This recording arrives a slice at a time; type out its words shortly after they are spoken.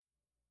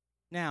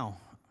Now,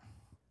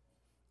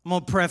 I'm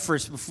going to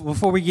preface,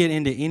 before we get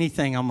into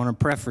anything, I'm going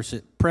to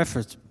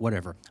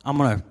I'm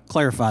going to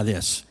clarify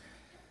this.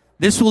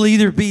 This will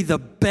either be the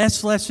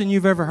best lesson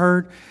you've ever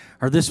heard,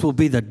 or this will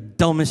be the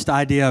dumbest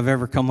idea I've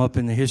ever come up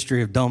in the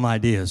history of dumb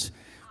ideas.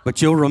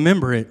 But you'll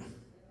remember it.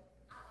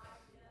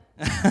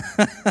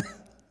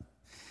 It's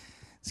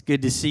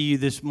good to see you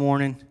this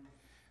morning,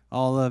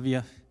 all of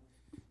you.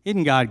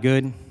 Isn't God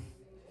good?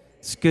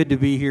 It's good to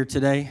be here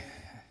today.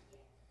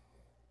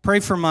 Pray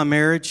for my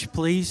marriage,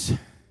 please.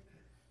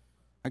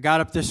 I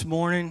got up this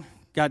morning,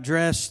 got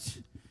dressed,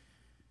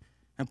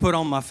 and put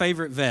on my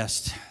favorite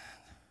vest.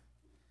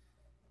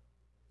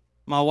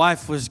 My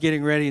wife was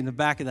getting ready in the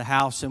back of the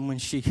house, and when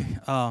she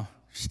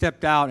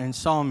stepped out and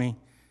saw me,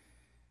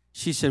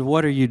 she said,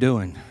 "What are you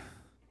doing?" I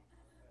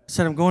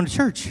said, "I'm going to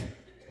church."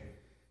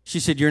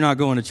 She said, "You're not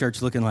going to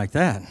church looking like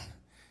that."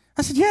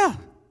 I said, "Yeah."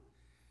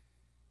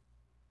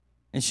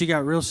 And she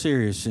got real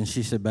serious, and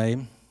she said,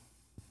 "Babe,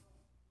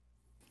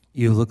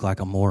 you look like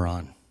a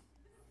moron.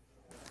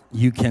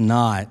 You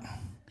cannot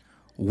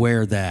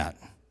wear that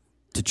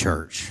to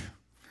church."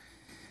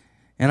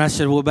 And I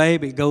said, "Well,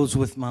 babe, it goes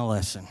with my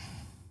lesson,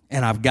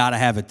 and I've got to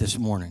have it this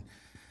morning."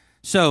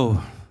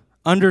 So,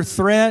 under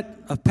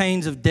threat of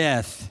pains of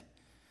death,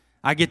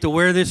 I get to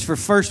wear this for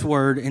first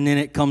word, and then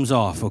it comes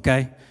off,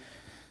 okay?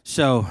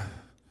 So,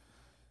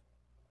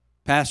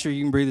 Pastor,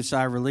 you can breathe a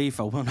sigh of relief.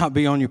 I will not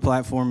be on your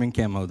platform in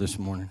camo this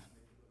morning.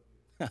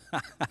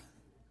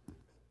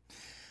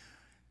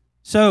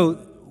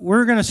 So,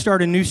 we're going to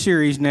start a new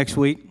series next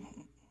week.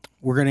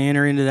 We're going to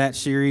enter into that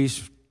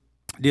series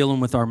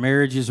dealing with our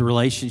marriages,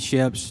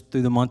 relationships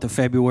through the month of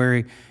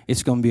February.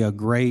 It's going to be a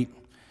great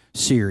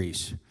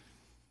series.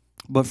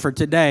 But for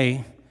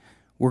today,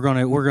 we're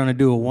going to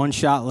do a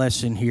one-shot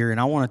lesson here, and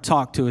I want to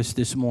talk to us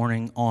this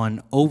morning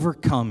on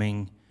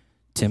overcoming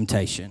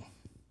temptation.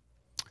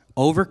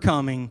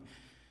 Overcoming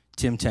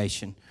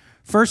temptation.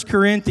 1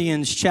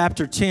 Corinthians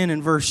chapter 10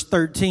 and verse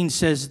 13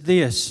 says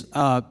this,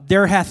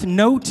 "There hath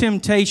no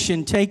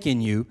temptation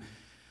taken you,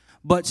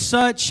 but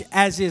such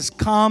as is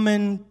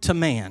common to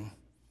man."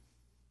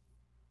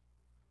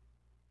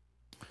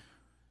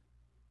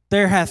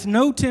 There hath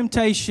no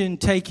temptation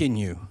taken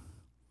you,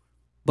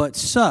 but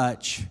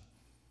such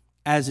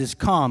as is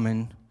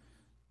common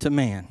to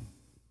man.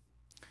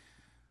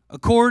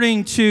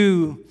 According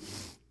to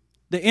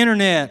the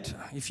internet,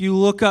 if you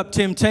look up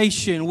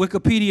temptation,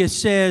 Wikipedia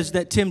says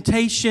that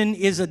temptation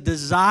is a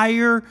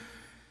desire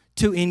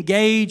to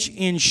engage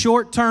in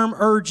short-term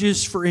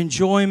urges for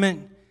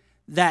enjoyment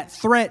that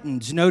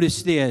threatens,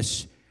 notice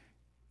this,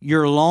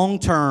 your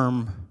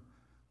long-term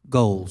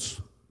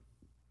goals.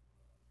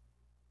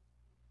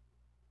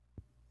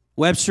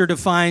 Webster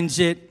defines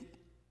it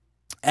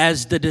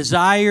as the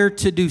desire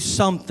to do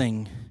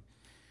something,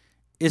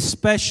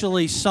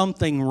 especially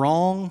something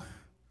wrong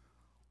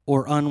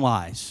or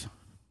unwise.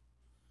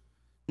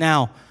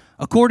 Now,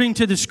 according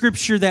to the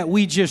scripture that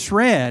we just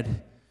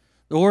read,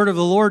 the word of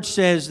the Lord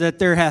says that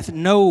there hath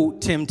no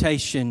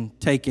temptation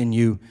taken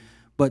you,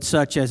 but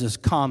such as is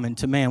common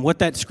to man. What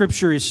that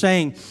scripture is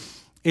saying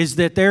is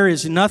that there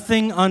is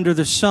nothing under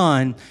the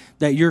sun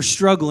that you're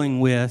struggling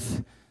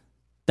with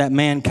that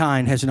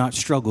mankind has not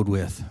struggled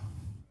with.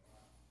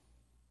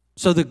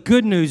 So the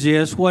good news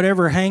is,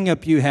 whatever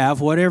hang-up you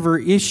have, whatever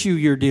issue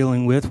you're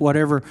dealing with,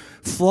 whatever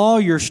flaw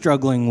you're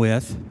struggling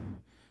with,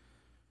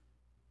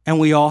 and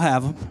we all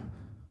have them.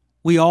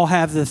 We all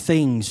have the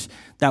things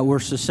that we're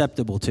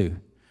susceptible to.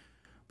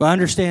 But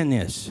understand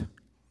this.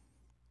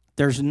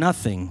 There's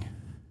nothing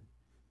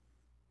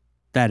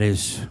that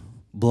is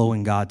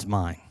blowing God's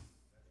mind.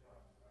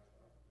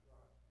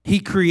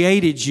 He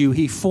created you.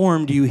 He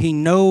formed you. He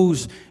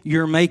knows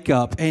your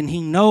makeup, and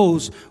He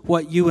knows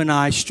what you and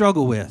I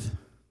struggle with.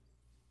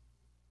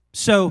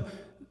 So,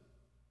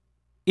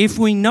 if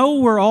we know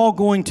we're all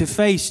going to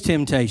face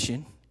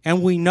temptation,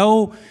 and we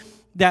know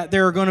that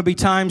there are going to be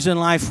times in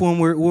life when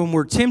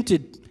we're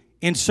tempted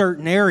in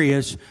certain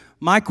areas,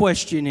 my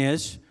question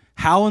is,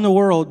 how in the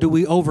world do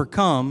we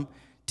overcome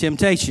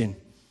temptation?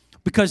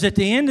 Because at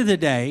the end of the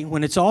day,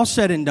 when it's all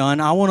said and done,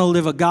 I want to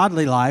live a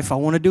godly life. I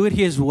want to do it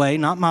His way,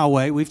 not my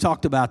way. We've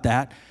talked about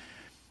that.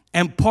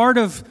 And part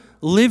of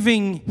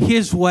living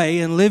His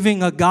way and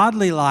living a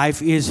godly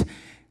life is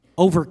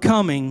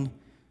overcoming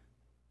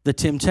the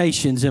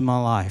temptations in my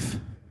life.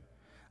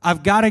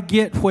 I've got to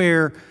get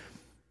where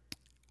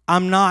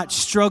I'm not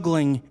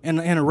struggling in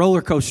a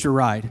roller coaster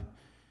ride.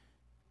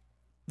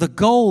 The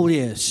goal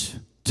is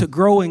to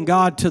grow in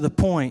God to the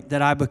point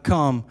that I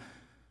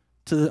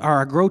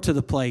grow to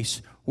the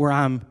place where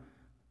I'm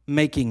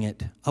making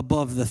it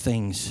above the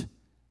things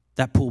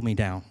that pull me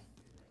down.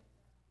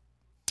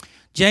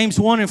 James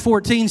 1 and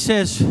 14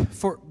 says,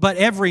 "But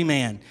every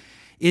man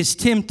is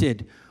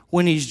tempted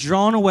when he's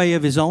drawn away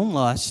of his own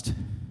lust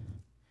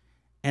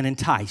and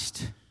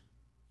enticed."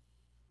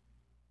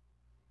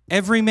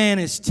 Every man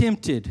is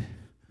tempted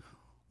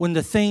when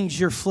the things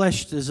your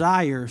flesh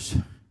desires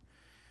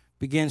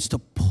begins to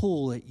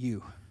pull at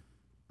you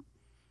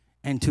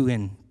and to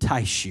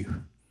entice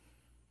you.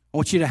 I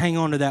want you to hang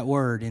on to that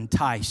word,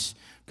 entice,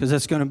 because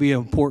that's going to be an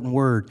important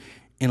word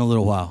in a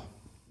little while.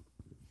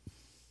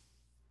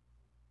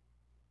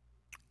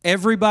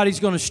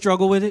 Everybody's going to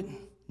struggle with it.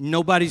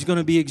 Nobody's going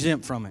to be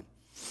exempt from it.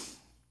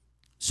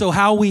 So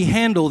how we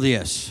handle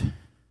this,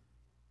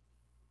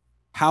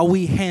 how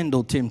we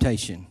handle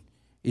temptation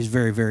is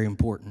very, very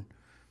important.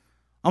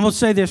 I'm going to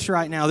say this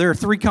right now. There are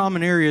 3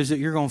 common areas that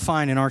you're going to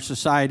find in our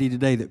society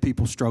today that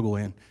people struggle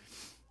in.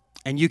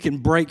 And you can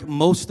break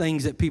most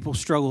things that people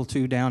struggle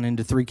to down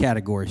into 3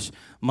 categories: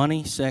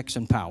 money, sex,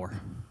 and power.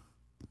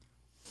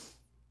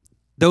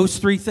 Those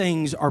 3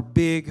 things are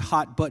big,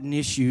 hot-button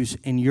issues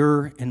in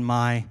your and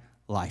my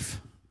life.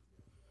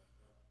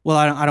 Well,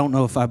 I don't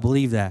know if I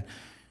believe that.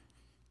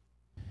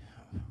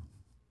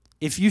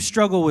 If you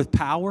struggle with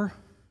power,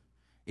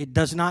 it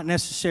does not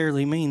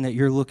necessarily mean that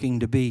you're looking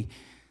to be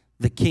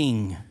the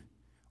king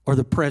or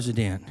the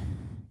president.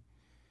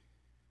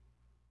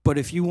 But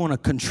if you want to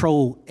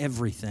control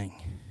everything,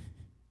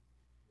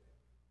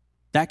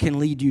 that can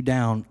lead you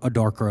down a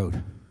dark road.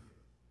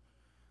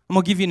 I'm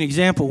going to give you an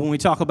example when we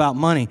talk about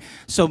money.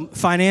 So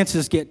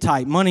finances get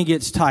tight, money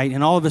gets tight,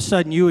 and all of a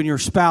sudden you and your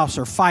spouse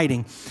are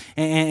fighting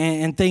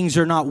and things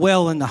are not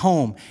well in the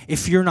home.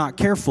 If you're not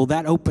careful,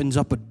 that opens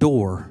up a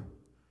door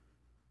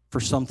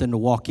for something to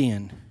walk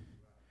in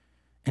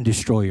and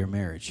destroy your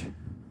marriage.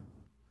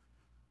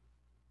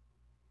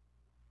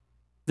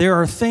 There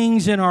are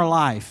things in our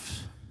life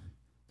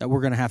that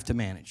we're going to have to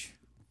manage.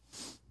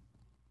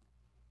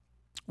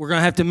 We're going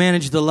to have to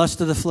manage the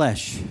lust of the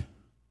flesh,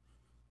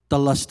 the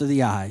lust of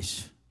the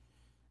eyes,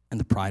 and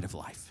the pride of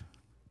life.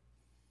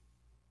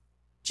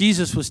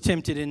 Jesus was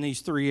tempted in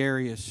these 3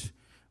 areas.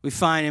 We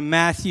find in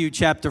Matthew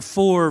chapter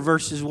 4,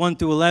 verses 1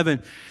 through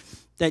 11,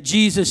 that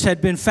Jesus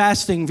had been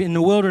fasting in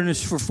the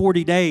wilderness for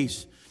 40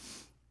 days.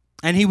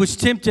 And he was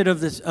tempted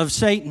of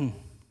Satan.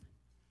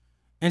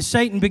 And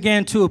Satan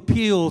began to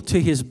appeal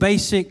to his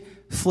basic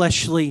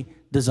fleshly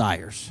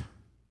desires.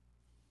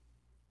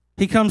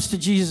 He comes to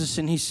Jesus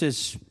and he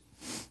says,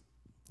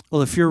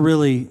 well, if you're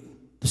really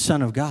the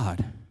Son of God,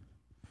 why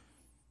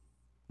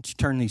don't you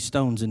turn these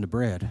stones into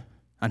bread?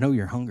 I know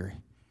you're hungry.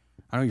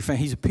 I know you're faint.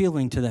 He's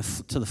appealing to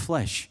the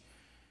flesh.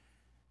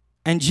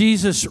 And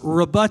Jesus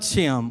rebuts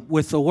him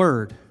with the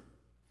word.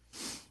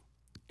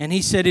 And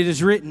he said, it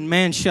is written,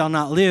 man shall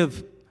not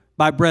live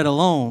by bread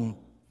alone,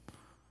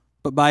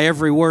 but by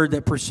every word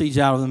that proceeds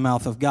out of the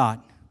mouth of God.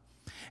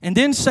 And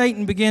then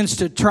Satan begins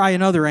to try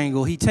another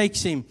angle. He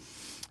takes him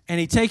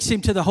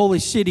to the holy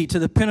city, to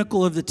the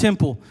pinnacle of the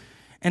temple.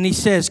 And he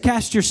says,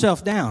 cast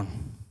yourself down,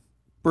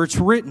 for it's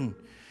written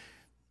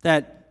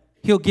that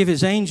he'll give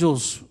his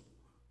angels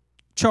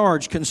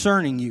charge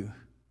concerning you,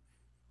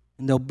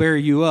 and they'll bear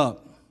you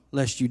up,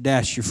 lest you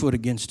dash your foot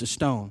against a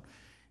stone.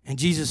 And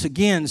Jesus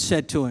again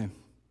said to him,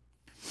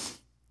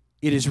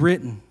 it is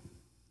written,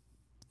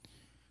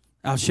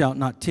 thou shalt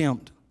not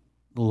tempt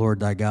the Lord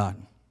thy God.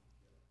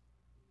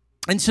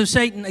 And so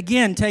Satan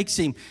again takes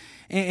him,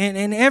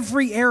 and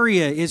every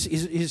area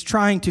is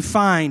trying to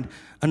find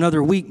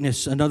another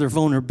weakness, another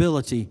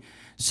vulnerability,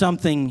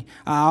 something.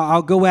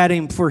 I'll go at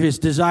him for his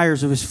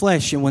desires of his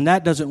flesh, and when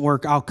that doesn't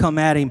work, I'll come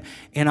at him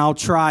and I'll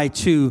try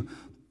to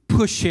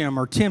push him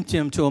or tempt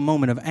him to a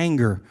moment of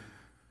anger.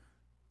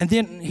 And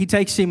then he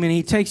takes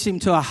him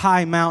to a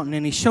high mountain,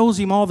 and he shows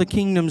him all the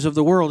kingdoms of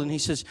the world, and he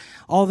says,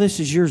 all this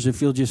is yours if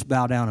you'll just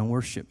bow down and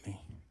worship me.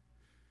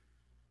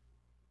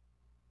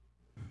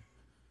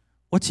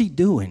 What's he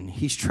doing?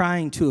 He's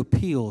trying to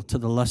appeal to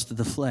the lust of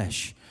the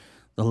flesh,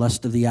 the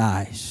lust of the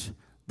eyes,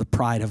 the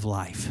pride of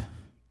life.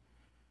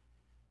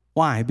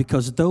 Why?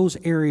 Because those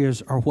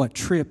areas are what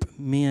trip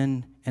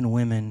men and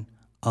women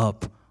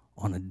up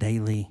on a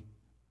daily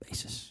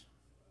basis.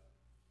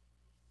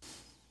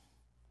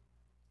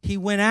 He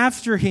went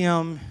after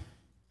him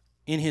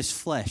in his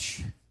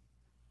flesh,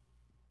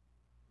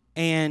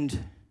 and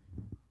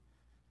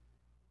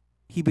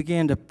he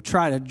began to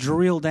try to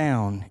drill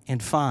down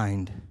and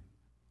find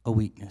a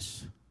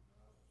weakness.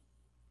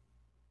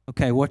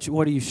 Okay, what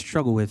do you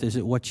struggle with? Is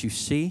it what you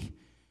see?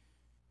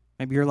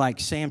 Maybe you're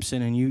like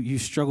Samson and you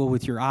struggle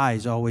with your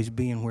eyes always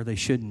being where they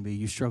shouldn't be.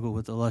 You struggle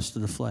with the lust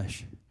of the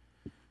flesh,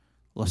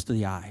 lust of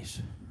the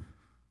eyes.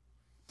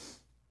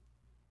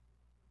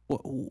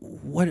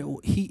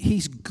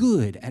 He's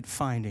good at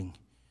finding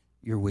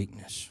your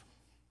weakness.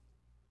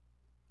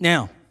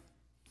 Now,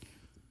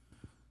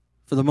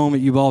 for the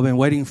moment you've all been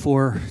waiting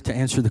for to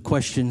answer the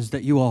questions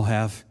that you all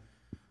have.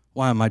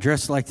 Why am I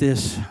dressed like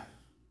this?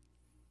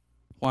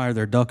 Why are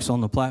there ducks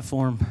on the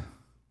platform?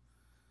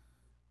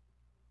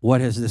 What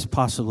has this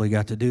possibly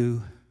got to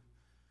do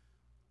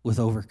with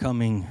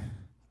overcoming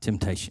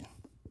temptation?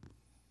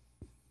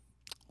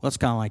 Well, it's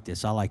kind of like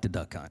this. I like to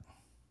duck hunt.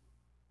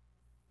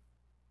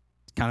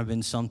 It's kind of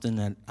been something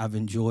that I've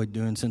enjoyed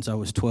doing since I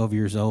was 12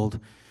 years old.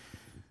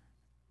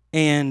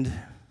 And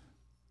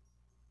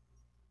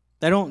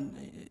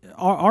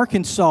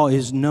Arkansas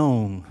is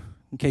known,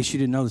 in case you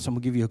didn't know this, I'm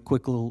going to give you a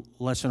quick little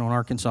lesson on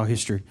Arkansas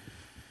history.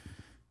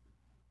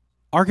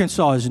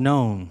 Arkansas is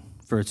known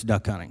for its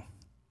duck hunting.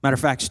 Matter of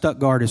fact,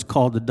 Stuttgart is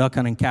called the duck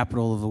hunting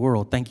capital of the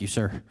world. Thank you,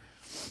 sir.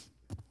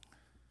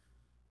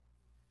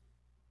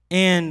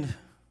 And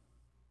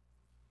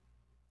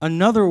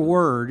another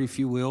word, if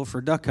you will, for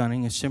duck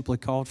hunting is simply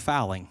called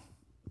fowling.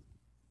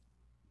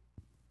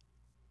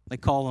 They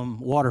call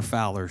them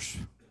waterfowlers.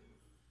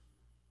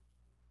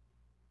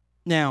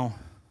 Now,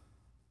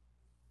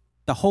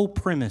 the whole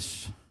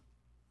premise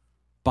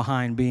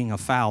behind being a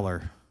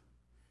fowler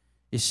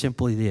is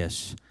simply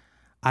this: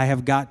 I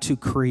have got to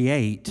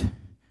create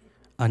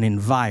an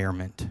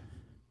environment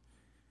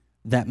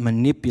that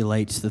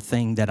manipulates the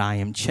thing that I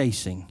am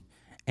chasing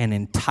and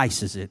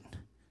entices it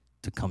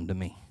to come to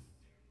me.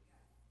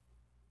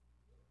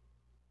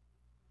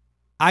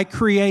 I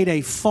create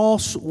a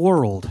false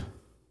world.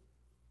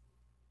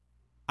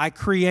 I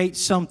create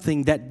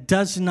something that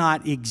does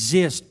not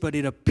exist, but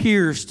it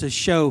appears to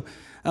show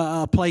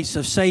a place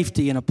of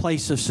safety and a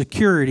place of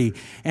security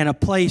and a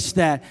place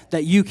that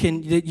you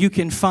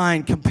can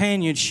find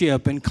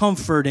companionship and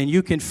comfort, and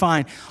you can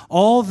find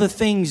all the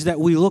things that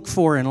we look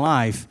for in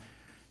life.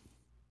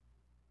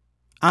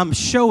 I'm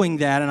showing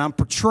that and I'm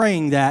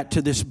portraying that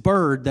to this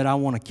bird that I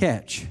want to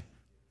catch.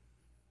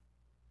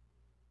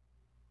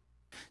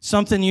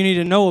 Something you need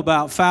to know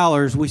about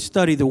fowlers: we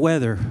study the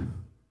weather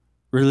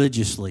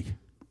religiously.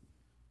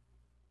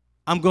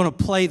 I'm going to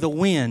play the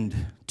wind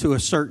to a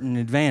certain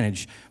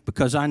advantage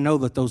because I know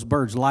that those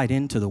birds light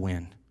into the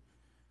wind.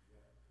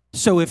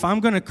 So if I'm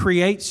going to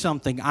create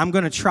something, I'm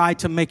going to try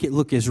to make it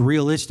look as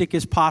realistic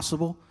as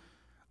possible.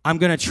 I'm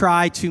going to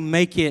try to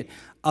make it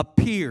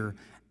appear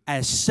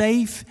as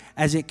safe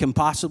as it can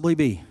possibly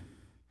be.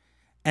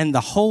 And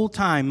the whole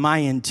time, my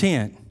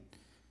intent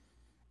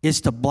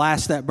is to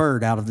blast that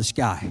bird out of the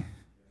sky.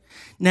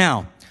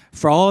 Now,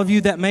 for all of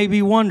you that may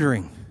be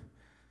wondering,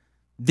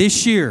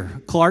 this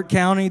year, Clark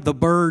County, the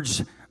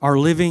birds are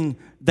living,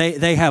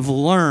 they have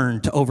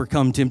learned to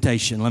overcome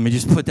temptation. Let me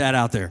just put that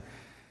out there.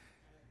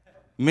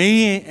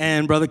 Me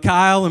and Brother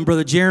Kyle and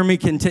Brother Jeremy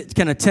can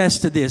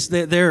attest to this.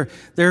 There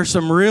are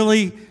some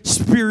really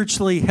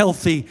spiritually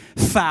healthy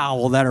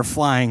fowl that are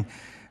flying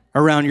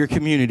around your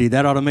community.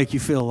 That ought to make you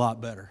feel a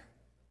lot better.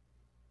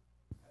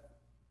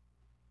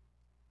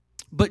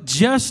 But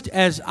just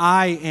as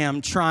I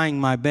am trying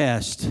my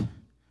best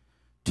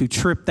to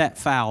trip that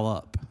fowl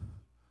up,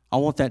 I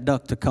want that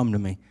duck to come to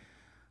me.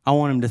 I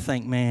want him to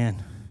think,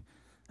 man,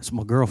 that's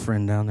my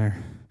girlfriend down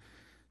there.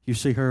 You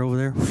see her over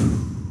there?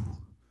 Whew.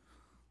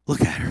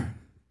 Look at her.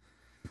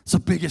 It's the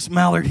biggest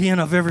mallard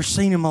hen I've ever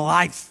seen in my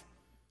life.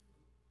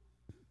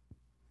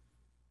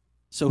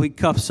 So he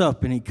cuffs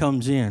up and he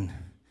comes in.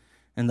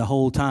 And the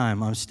whole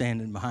time I'm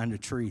standing behind a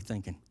tree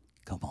thinking,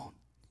 come on,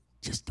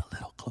 just a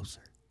little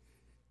closer.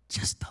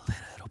 Just a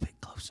little bit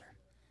closer.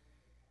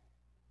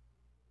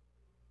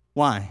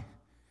 Why?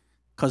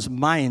 Because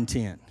my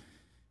intent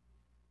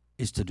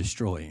is to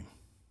destroy him.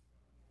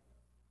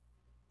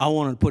 I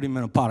want to put him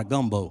in a pot of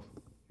gumbo.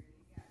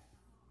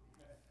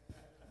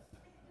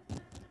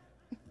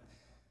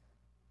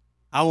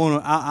 I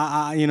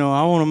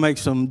want to make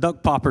some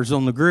duck poppers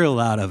on the grill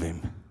out of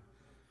him.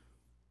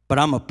 But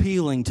I'm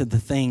appealing to the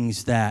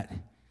things that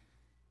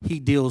he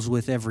deals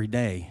with every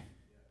day.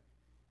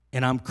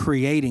 And I'm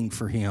creating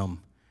for him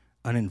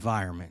an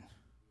environment.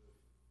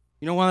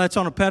 You know why that's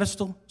on a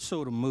pedestal?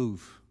 So it'll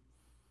move.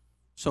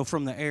 So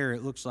from the air,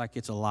 it looks like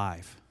it's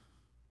alive.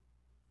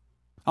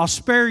 I'll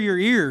spare your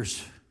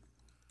ears.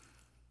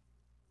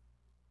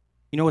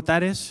 You know what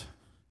that is?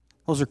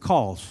 Those are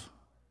calls.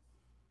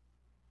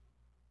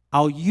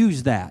 I'll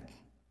use that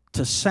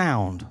to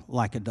sound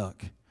like a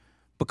duck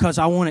because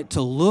I want it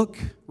to look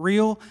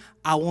real.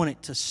 I want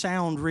it to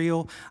sound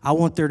real. I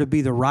want there to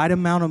be the right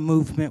amount of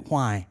movement.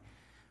 Why?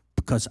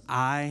 Because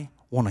I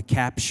want to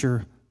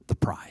capture the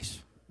prize.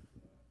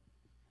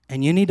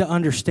 And you need to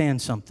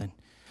understand something.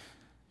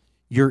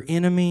 Your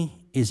enemy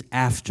is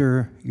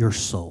after your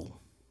soul.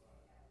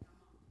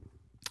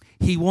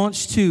 He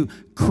wants to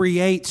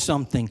create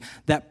something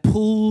that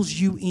pulls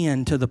you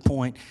in to the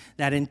point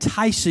that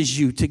entices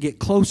you to get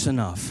close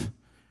enough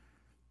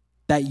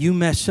that you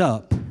mess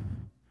up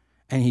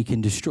and he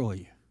can destroy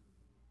you.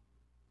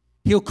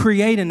 He'll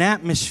create an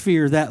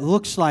atmosphere that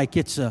looks like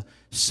it's a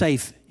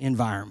safe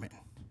environment.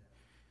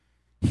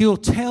 He'll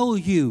tell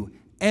you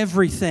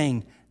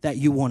everything that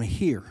you want to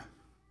hear.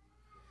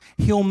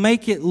 He'll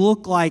make it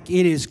look like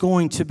it is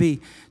going to be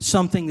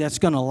something that's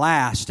going to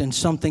last and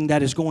something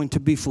that is going to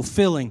be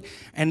fulfilling,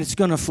 and it's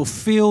going to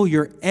fulfill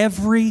your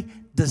every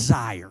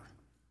desire.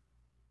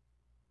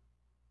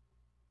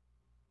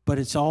 But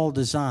it's all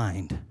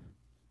designed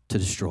to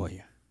destroy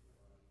you.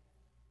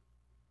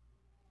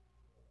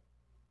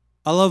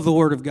 I love the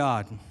Word of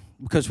God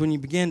because when you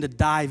begin to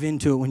dive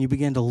into it, when you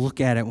begin to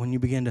look at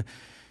it,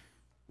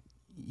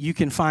 you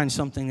can find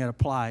something that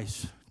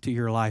applies to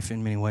your life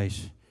in many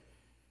ways.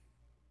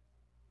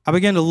 I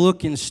began to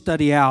look and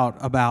study out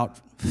about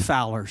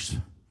fowlers,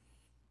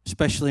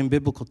 especially in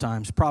biblical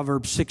times.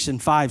 Proverbs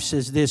 6:5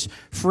 says this: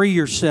 free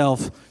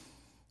yourself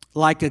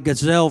like a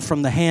gazelle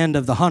from the hand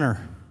of the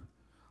hunter,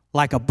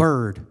 like a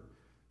bird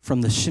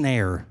from the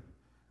snare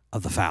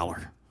of the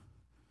fowler.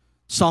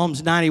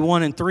 Psalms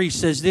 91:3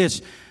 says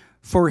this: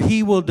 for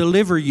he will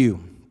deliver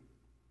you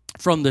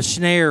from the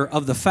snare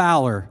of the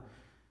fowler,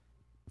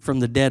 from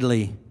the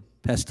deadly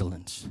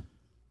pestilence.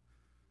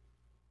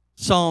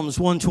 Psalms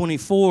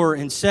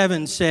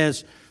 124:7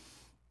 says,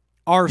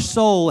 our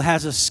soul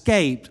has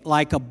escaped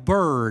like a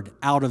bird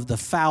out of the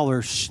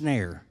fowler's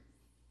snare.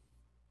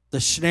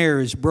 The snare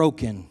is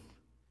broken,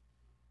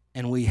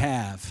 and we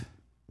have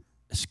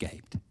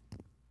escaped.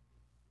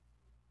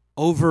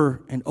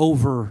 Over and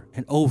over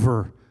and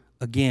over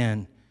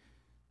again,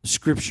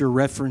 Scripture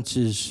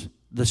references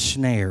the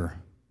snare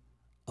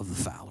of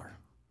the fowler.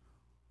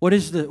 What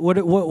is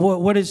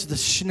the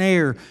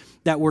snare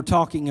that we're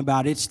talking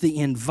about? It's the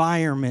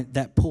environment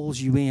that pulls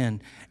you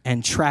in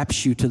and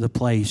traps you to the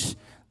place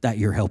that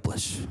you're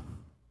helpless.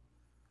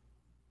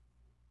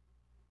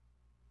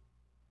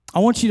 I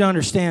want you to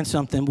understand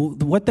something.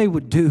 What they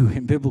would do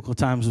in biblical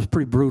times was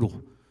pretty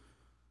brutal.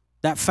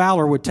 That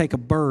fowler would take a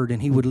bird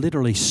and he would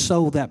literally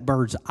sew that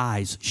bird's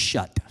eyes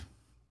shut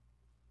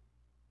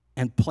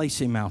and place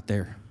him out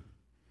there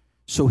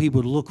so he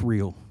would look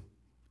real.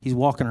 He's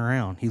walking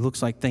around. He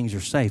looks like things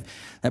are safe.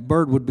 That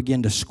bird would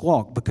begin to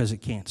squawk because it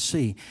can't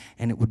see,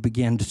 and it would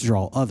begin to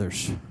draw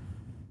others.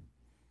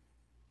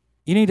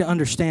 You need to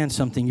understand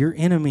something. Your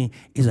enemy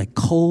is a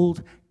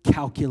cold,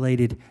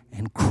 calculated,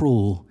 and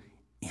cruel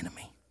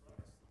enemy.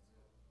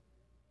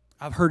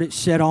 I've heard it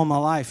said all my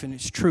life, and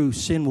it's true.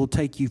 Sin will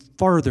take you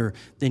further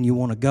than you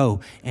want to go,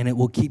 and it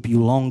will keep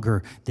you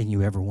longer than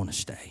you ever want to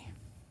stay.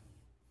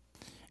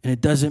 And it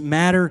doesn't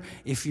matter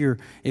if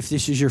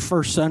this is your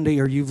first Sunday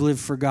or you've lived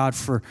for God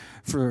for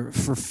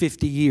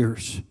 50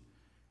 years.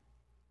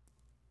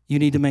 You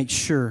need to make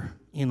sure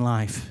in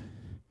life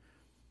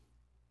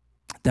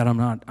that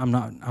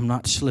I'm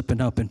not slipping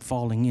up and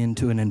falling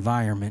into an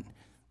environment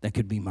that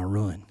could be my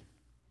ruin.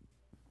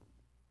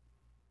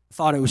 I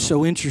thought it was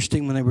so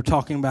interesting when they were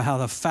talking about how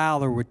the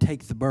fowler would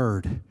take the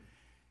bird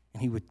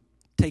and he would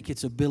take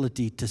its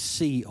ability to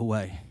see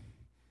away.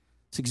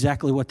 It's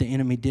exactly what the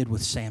enemy did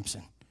with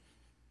Samson.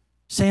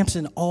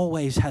 Samson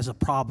always has a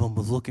problem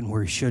with looking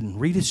where he shouldn't.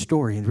 Read his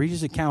story and read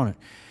his account.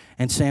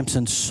 And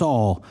Samson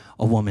saw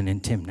a woman in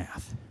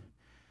Timnath.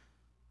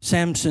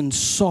 Samson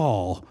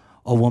saw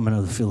a woman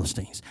of the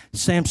Philistines.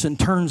 Samson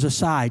turns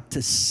aside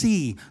to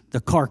see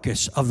the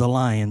carcass of the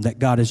lion that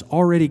God has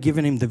already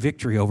given him the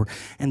victory over.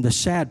 And the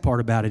sad part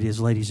about it is,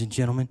 ladies and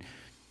gentlemen,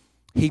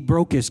 he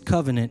broke his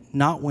covenant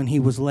not when he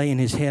was laying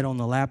his head on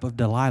the lap of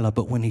Delilah,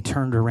 but when he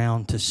turned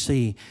around to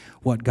see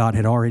what God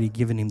had already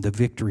given him the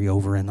victory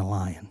over in the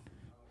lion.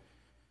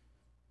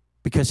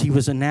 Because he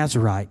was a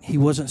Nazirite. He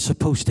wasn't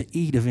supposed to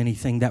eat of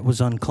anything that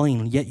was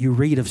unclean. Yet you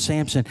read of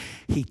Samson,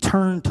 he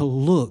turned to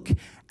look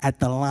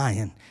at the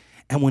lion.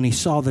 And when he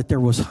saw that there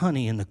was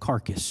honey in the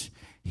carcass,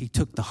 he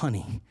took the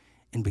honey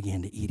and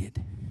began to eat it.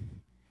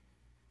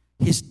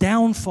 His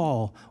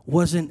downfall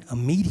wasn't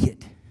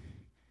immediate.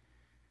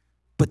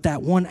 But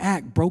that one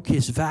act broke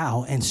his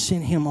vow and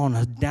sent him on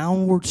a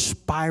downward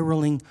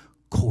spiraling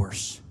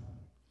course.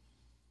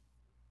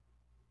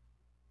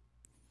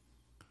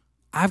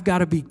 I've got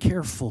to be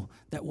careful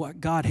that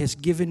what God has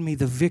given me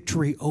the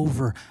victory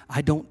over,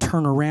 I don't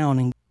turn around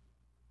and.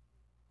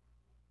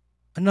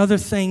 Another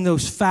thing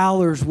those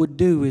fowlers would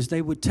do is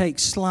they would take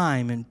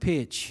slime and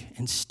pitch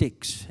and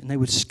sticks and they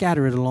would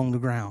scatter it along the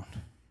ground.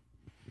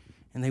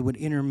 And they would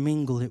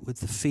intermingle it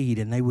with the feed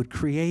and they would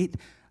create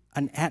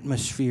an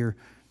atmosphere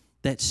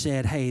that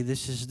said, hey,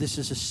 this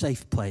is a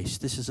safe place.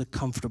 This is a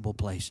comfortable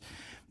place.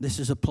 This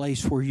is a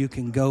place where you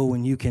can go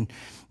and you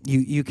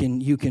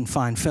can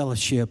find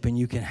fellowship and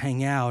you can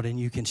hang out and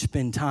you can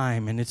spend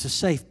time, and it's a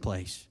safe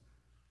place.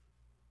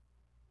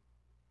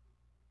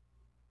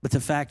 But the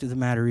fact of the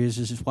matter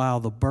is while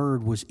the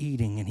bird was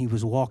eating and he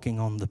was walking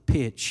on the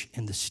pitch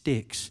and the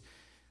sticks,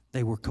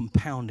 they were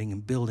compounding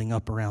and building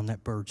up around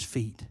that bird's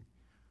feet,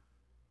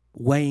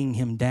 weighing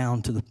him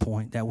down to the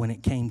point that when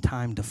it came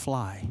time to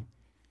fly,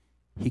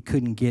 he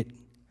couldn't get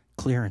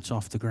clearance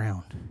off the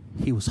ground.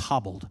 He was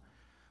hobbled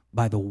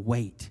by the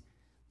weight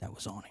that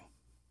was on him.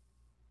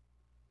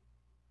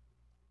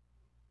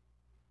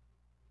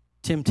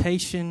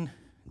 Temptation,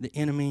 the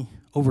enemy,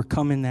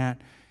 overcoming that.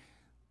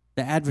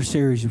 The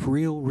adversary is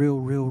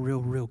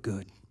real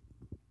good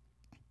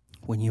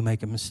when you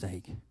make a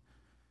mistake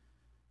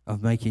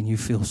of making you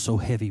feel so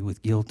heavy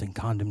with guilt and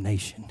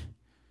condemnation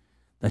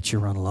that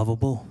you're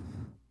unlovable,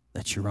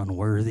 that you're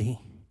unworthy,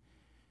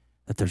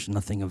 that there's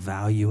nothing of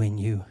value in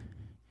you.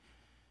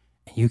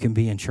 And you can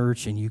be in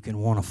church and you can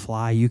want to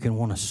fly, you can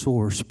want to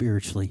soar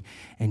spiritually,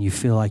 and you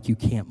feel like you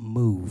can't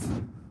move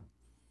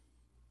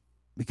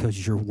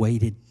because you're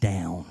weighted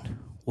down.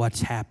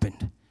 What's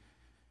happened?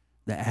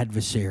 The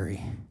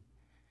adversary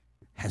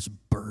has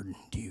burdened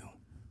you.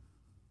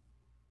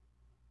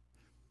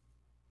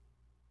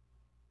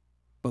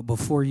 But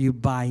before you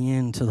buy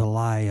into the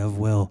lie of,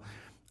 well,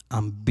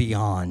 I'm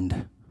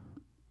beyond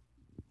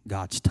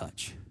God's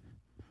touch.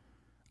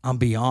 I'm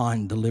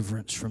beyond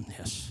deliverance from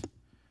this.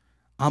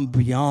 I'm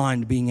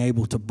beyond being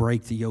able to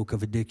break the yoke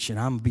of addiction.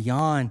 I'm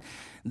beyond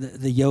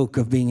the yoke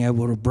of being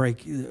able to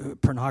break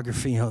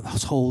pornography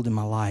hold in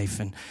my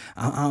life. And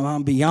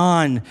I'm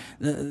beyond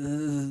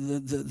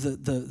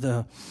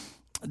the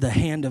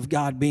hand of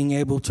God being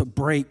able to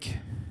break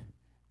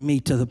me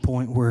to the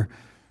point where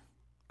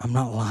I'm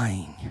not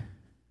lying.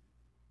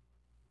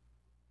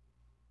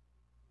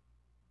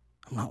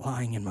 I'm not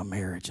lying in my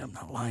marriage. I'm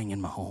not lying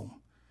in my home.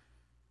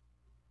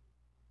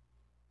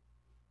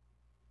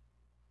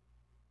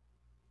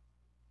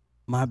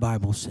 My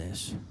Bible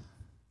says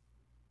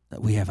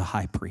that we have a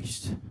high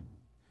priest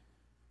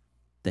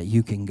that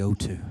you can go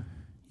to.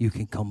 You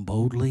can come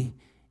boldly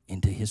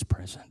into his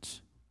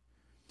presence.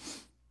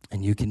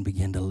 And you can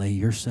begin to lay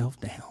yourself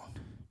down.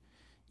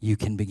 You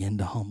can begin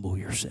to humble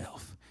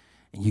yourself.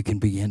 And you can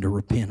begin to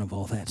repent of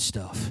all that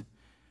stuff.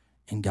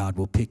 And God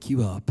will pick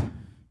you up.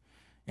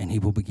 And he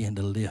will begin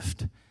to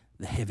lift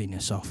the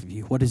heaviness off of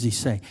you. What does he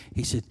say?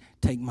 He said,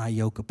 take my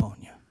yoke upon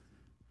you.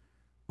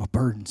 My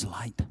burden's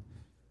light.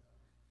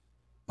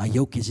 My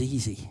yoke is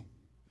easy.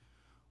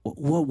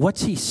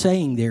 What's he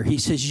saying there? He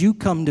says, you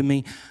come to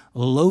me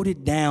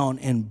loaded down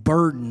and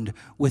burdened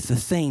with the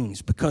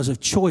things because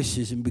of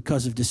choices and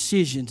because of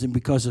decisions and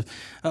because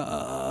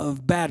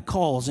of bad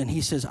calls. And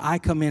he says, I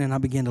come in and I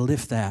begin to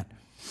lift that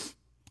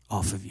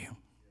off of you.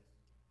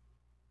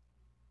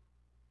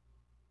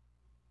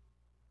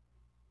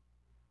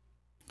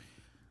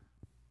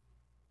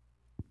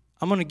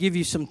 I'm going to give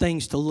you some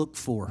things to look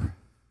for.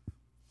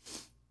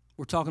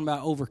 We're talking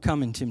about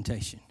overcoming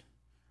temptation.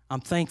 I'm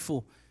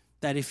thankful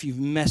that if you've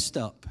messed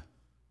up,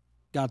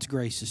 God's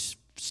grace is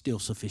still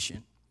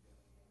sufficient.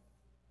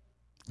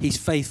 He's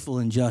faithful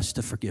and just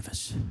to forgive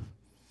us.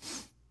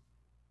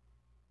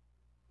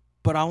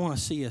 But I want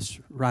to see us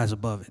rise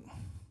above it.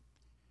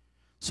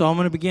 So I'm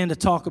going to begin to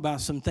talk about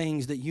some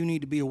things that you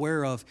need to be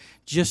aware of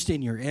just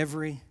in your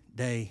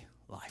everyday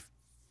life.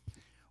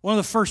 One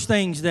of the first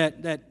things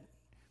that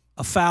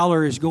a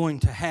fowler is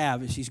going to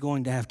have is he's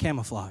going to have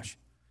camouflage.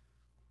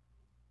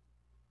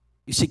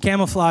 You see,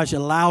 camouflage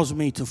allows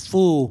me to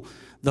fool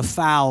the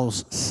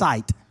fowl's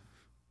sight,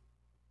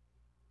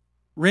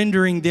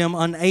 rendering them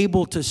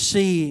unable to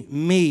see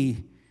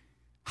me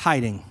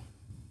hiding.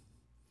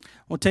 I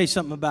want to tell you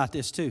something about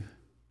this too.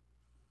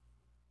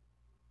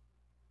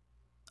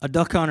 A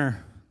duck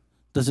hunter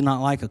does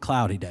not like a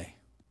cloudy day.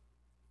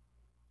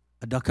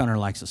 A duck hunter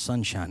likes a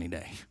sunshiny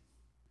day.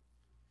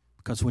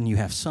 Because when you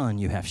have sun,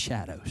 you have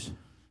shadows.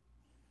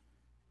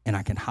 And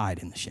I can hide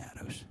in the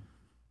shadows.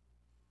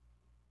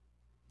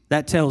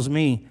 That tells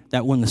me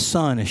that when the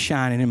sun is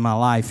shining in my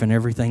life and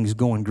everything's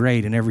going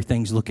great and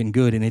everything's looking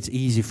good and it's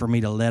easy for me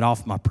to let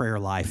off my prayer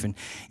life and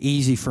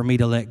easy for me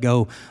to let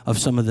go of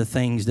some of the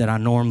things that I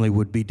normally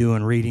would be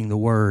doing, reading the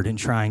Word and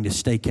trying to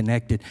stay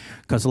connected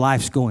because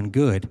life's going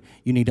good,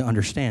 you need to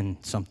understand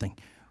something.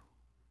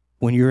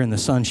 When you're in the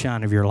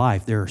sunshine of your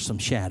life, there are some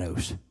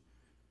shadows.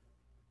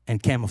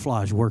 And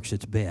camouflage works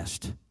its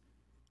best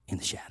in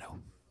the shadow.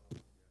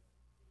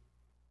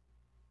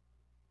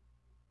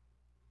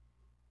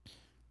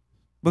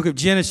 Book of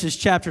Genesis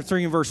chapter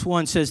 3 and verse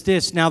 1 says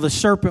this, now the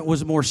serpent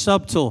was more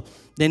subtle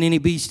than any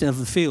beast of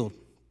the field,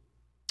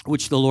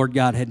 which the Lord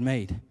God had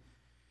made.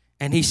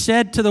 And he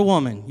said to the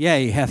woman,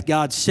 yea, hath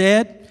God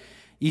said,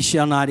 ye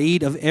shall not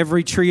eat of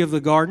every tree of the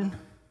garden?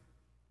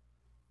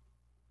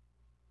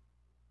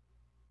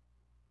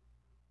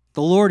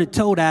 The Lord had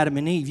told Adam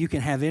and Eve, you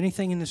can have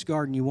anything in this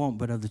garden you want,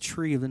 but of the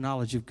tree of the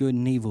knowledge of good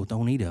and evil,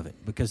 don't eat of it,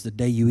 because the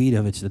day you eat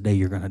of it, it's the day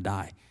you're going to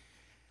die.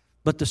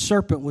 But the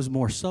serpent was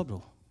more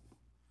subtle.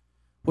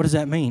 What does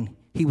that mean?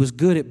 He was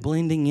good at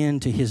blending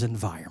into his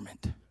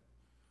environment.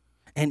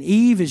 And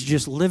Eve is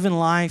just living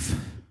life,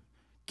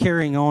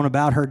 carrying on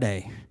about her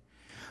day.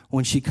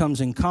 When she comes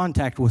in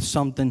contact with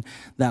something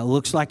that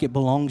looks like it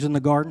belongs in the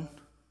garden,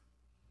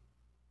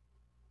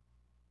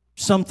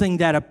 something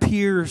that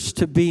appears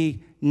to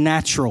be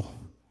natural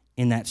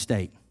in that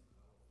state.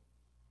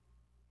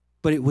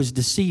 But it was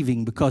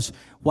deceiving because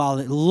while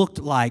it looked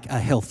like a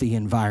healthy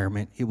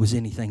environment, it was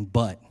anything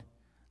but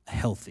a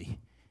healthy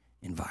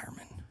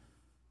environment.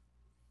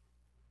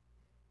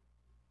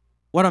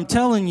 What I'm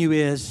telling you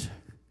is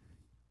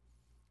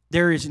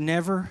there is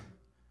never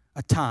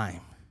a time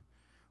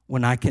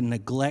when I can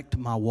neglect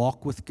my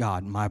walk with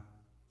God, my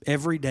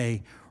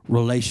everyday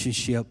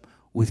relationship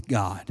with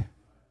God,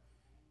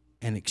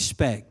 and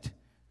expect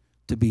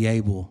to be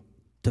able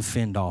to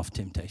fend off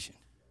temptation.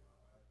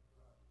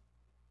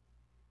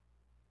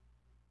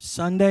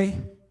 Sunday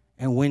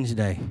and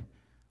Wednesday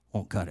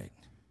won't cut it.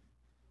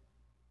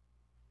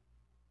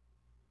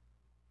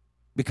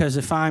 Because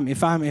if I'm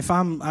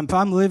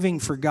living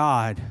for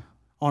God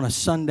on a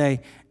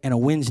Sunday and a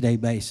Wednesday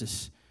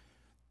basis,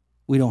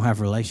 we don't have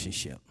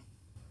relationship.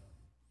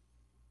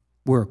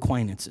 We're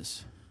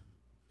acquaintances.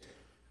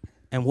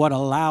 And what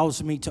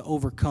allows me to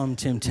overcome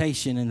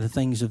temptation and the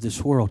things of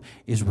this world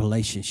is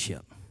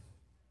relationship.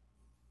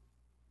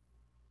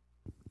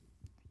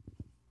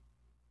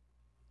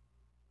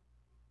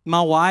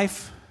 My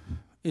wife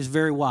is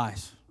very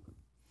wise.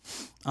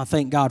 I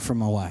thank God for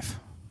my wife.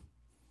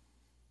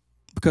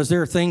 Because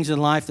there are things in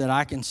life that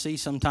I can see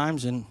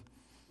sometimes and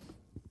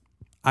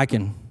I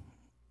can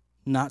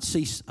not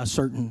see a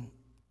certain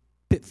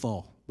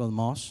pitfall, Brother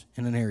Moss,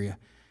 in an area.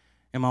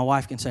 And my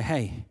wife can say,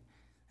 hey,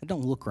 that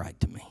don't look right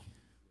to me.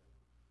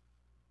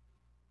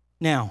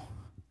 Now,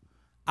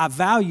 I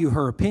value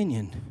her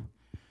opinion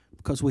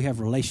because we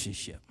have a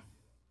relationship.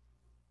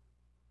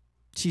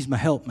 She's my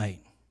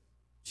helpmate.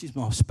 She's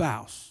my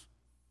spouse,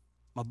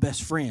 my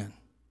best friend,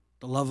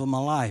 the love of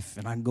my life.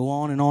 And I can go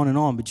on and on and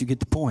on, but you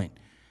get the point.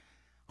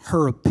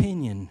 Her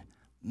opinion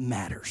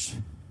matters.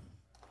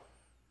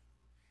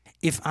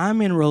 If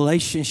I'm in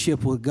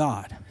relationship with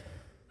God,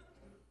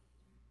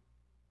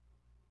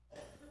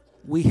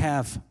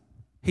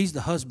 He's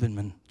the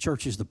husbandman,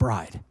 church is the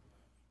bride.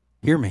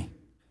 Hear me.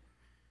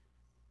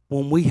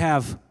 When we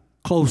have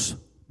close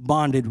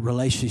bonded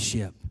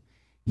relationship,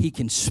 He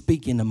can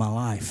speak into my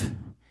life,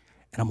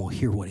 and I'm going to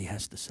hear what He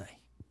has to say.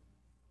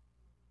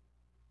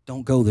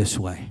 Don't go this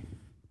way.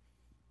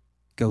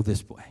 Go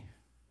this way.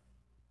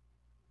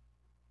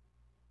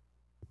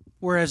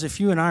 Whereas if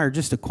you and I are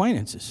just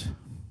acquaintances,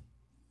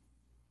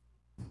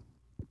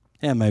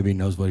 yeah, maybe he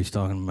knows what he's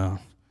talking about.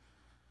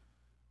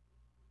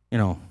 You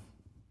know,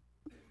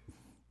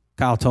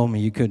 Kyle told me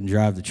you couldn't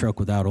drive the truck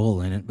without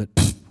oil in it, but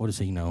what does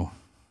he know?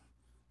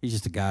 He's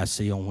just a guy I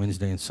see on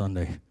Wednesday and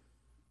Sunday.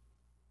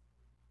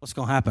 What's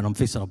going to happen? I'm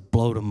fixing to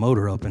blow the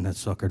motor up in that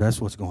sucker. That's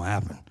what's going to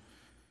happen.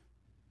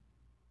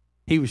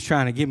 He was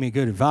trying to give me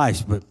good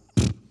advice, but,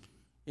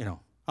 you know,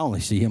 I only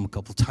see him a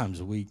couple times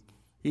a week.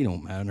 He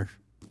don't matter.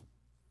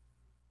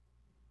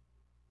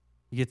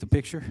 You get the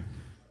picture?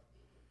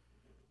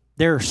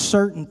 There are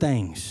certain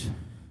things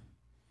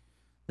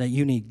that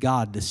you need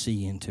God to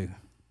see into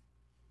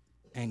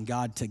and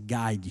God to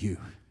guide you.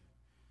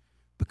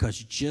 Because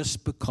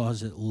just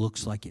because it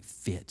looks like it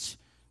fits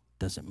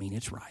doesn't mean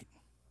it's right.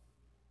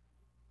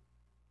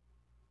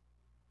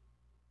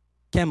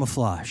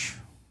 Camouflage.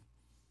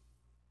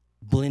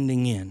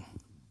 Blending in.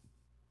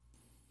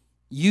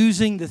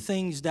 Using the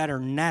things that are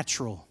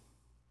natural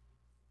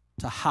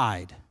to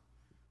hide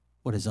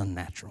what is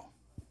unnatural.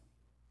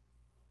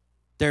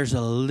 There's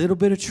a little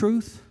bit of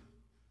truth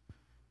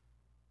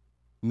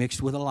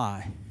mixed with a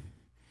lie.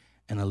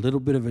 And a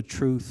little bit of a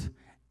truth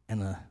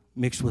and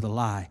mixed with a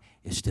lie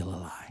is still a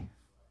lie.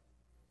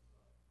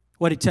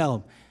 What did he tell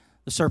him?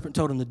 The serpent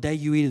told him, the day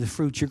you eat of the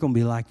fruit, you're going to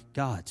be like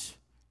gods.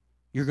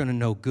 You're going to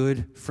know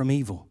good from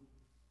evil.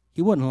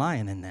 He wasn't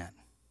lying in that.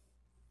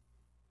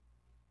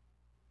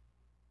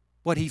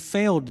 What he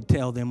failed to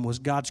tell them was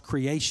God's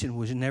creation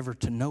was never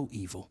to know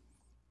evil,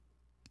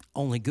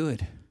 only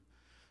good.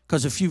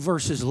 Because a few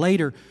verses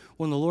later,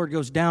 when the Lord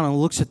goes down and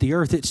looks at the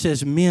earth, it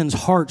says men's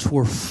hearts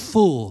were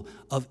full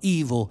of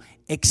evil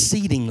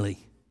exceedingly.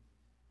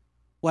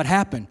 What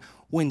happened?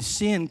 When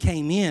sin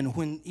came in,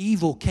 when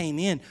evil came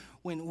in,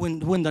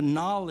 when the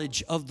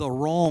knowledge of the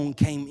wrong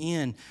came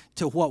in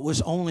to what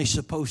was only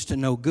supposed to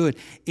know good,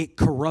 it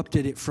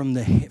corrupted it from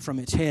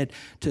its head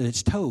to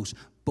its toes.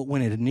 But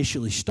when it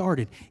initially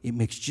started, it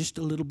mixed just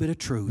a little bit of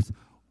truth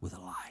with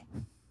a lie.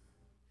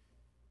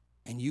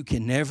 And you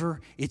can never,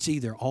 it's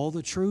either all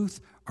the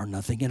truth or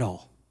nothing at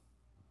all.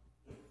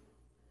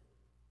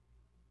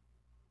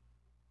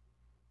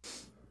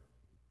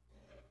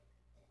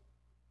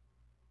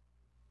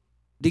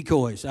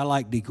 Decoys. I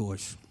like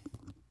decoys.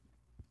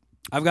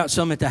 I've got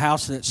some at the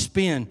house that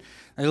spin.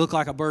 They look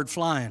like a bird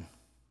flying.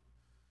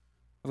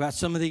 I've got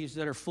some of these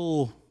that are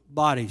full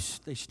bodies.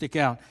 They stick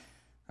out.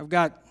 I've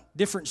got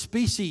different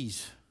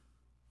species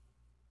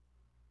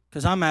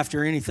because I'm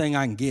after anything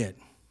I can get.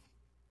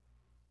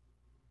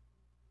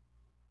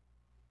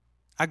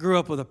 I grew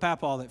up with a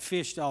papaw that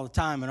fished all the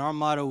time, and our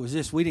motto was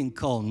this: we didn't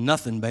cull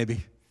nothing,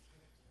 baby.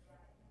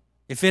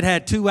 If it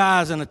had 2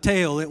 eyes and a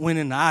tail, it went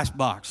in the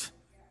icebox.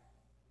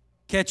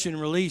 Catch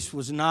and release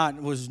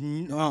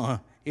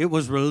it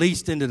was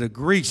released into the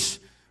grease.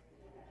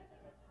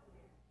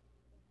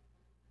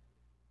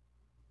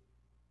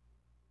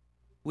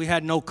 We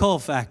had no cull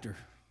factor.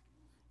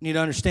 You need to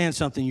understand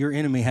something. Your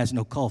enemy has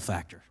no cull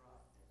factor.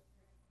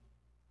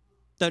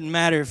 Doesn't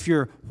matter if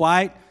you're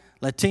white,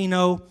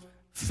 Latino,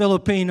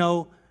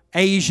 Filipino,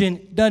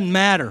 Asian, doesn't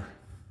matter.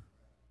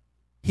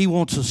 He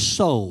wants a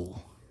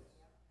soul.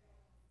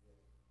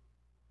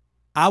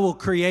 I will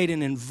create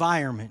an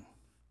environment.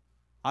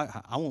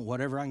 I want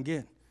whatever I can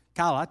get.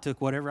 Kyle, I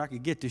took whatever I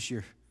could get this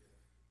year.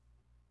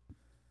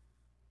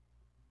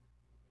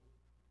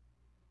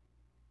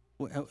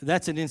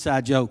 That's an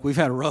inside joke. We've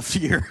had a rough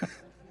year.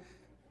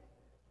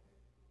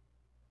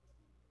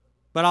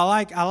 But I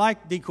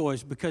like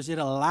decoys because it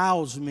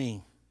allows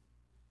me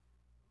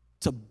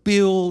to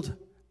build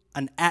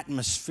an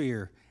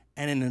atmosphere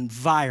and an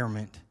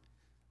environment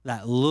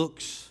that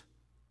looks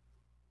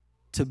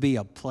to be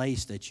a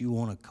place that you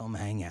want to come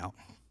hang out.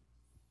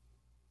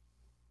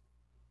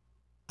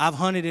 I've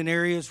hunted in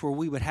areas where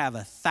we would have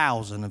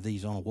 1,000 of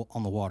these on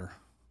the water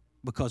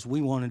because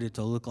we wanted it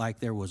to look like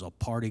there was a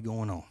party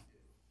going on.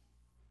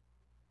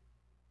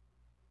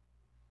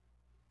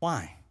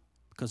 Why?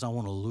 Because I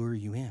want to lure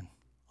you in.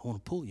 I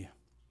want to pull you.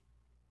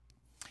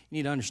 You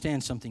need to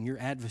understand something. Your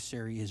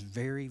adversary is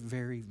very,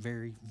 very,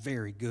 very,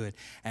 very good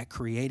at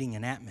creating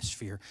an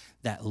atmosphere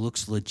that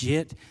looks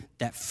legit,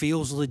 that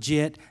feels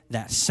legit,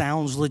 that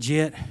sounds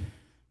legit.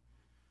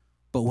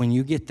 But when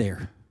you get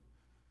there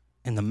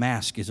and the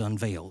mask is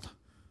unveiled,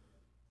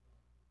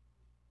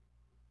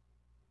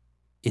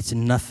 it's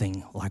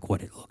nothing like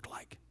what it looked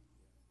like.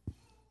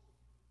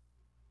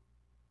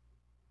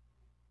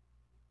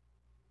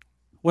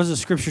 What does the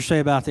scripture say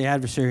about the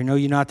adversary? Know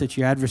you not that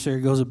your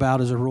adversary goes about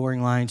as a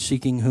roaring lion,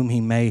 seeking whom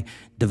he may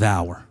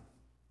devour.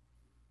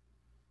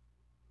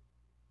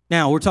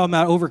 Now, we're talking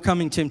about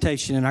overcoming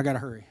temptation, and I got to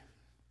hurry.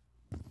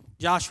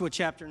 Joshua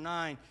chapter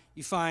 9,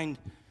 you find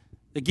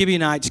the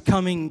Gibeonites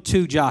coming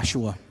to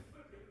Joshua.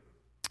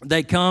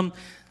 They come,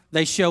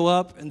 they show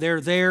up, and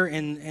they're there,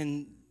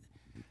 and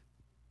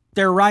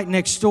they're right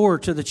next door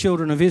to the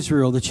children of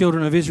Israel. The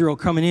children of Israel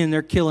coming in,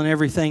 they're killing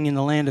everything in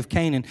the land of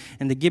Canaan.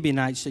 And the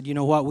Gibeonites said, you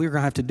know what, we're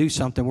going to have to do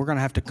something. We're going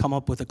to have to come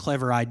up with a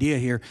clever idea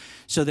here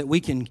so that we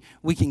can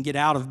get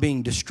out of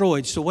being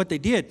destroyed. So what they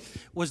did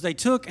was they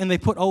took and they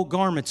put old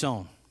garments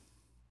on.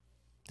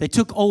 They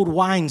took old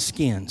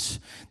wineskins.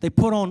 They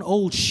put on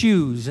old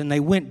shoes, and they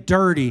went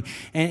dirty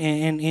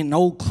and in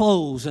old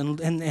clothes.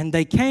 And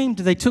they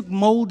took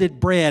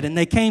molded bread, and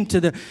they came to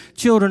the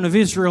children of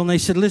Israel, and they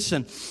said,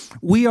 listen,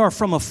 we are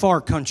from a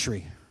far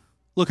country.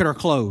 Look at our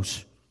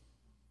clothes.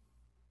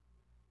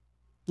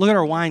 Look at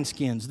our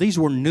wineskins. These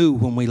were new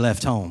when we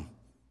left home.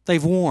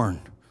 They've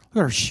worn. Look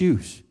at our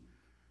shoes.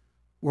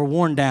 We're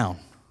worn down.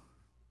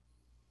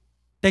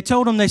 They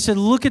told them, they said,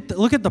 look at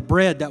the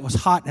bread that was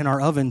hot in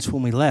our ovens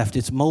when we left.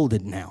 It's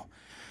molded now.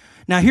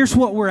 Now, here's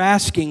what we're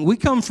asking. We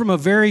come from a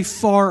very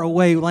far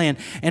away land,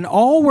 and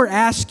all we're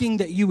asking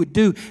that you would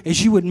do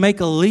is you would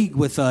make a league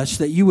with us,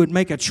 that you would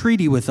make a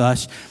treaty with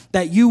us,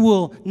 that you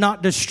will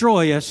not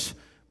destroy us,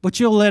 but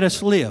you'll let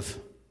us live.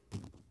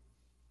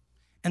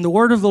 And the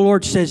word of the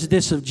Lord says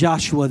this of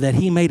Joshua, that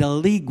he made a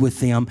league with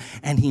them,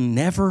 and he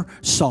never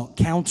sought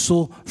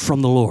counsel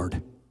from the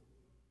Lord.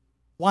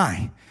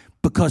 Why?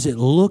 Because it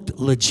looked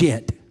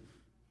legit.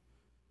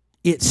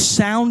 It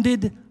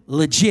sounded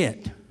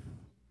legit.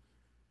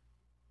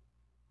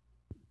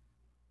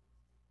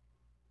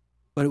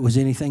 But it was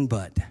anything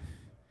but.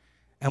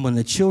 And when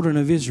the children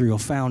of Israel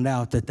found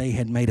out that they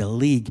had made a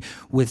league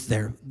with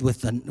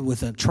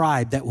a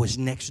tribe that was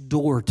next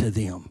door to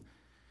them,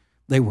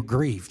 they were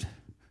grieved.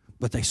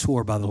 But they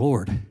swore by the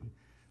Lord.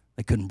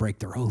 They couldn't break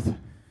their oath.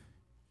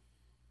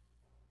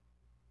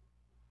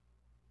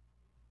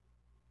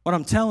 What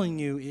I'm telling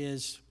you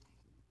is,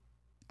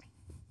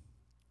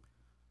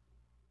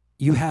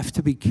 you have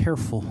to be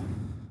careful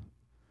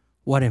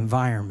what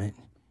environment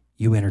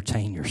you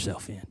entertain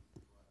yourself in.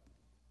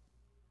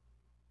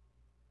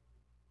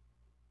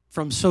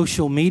 From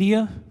social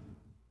media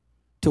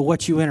to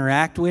what you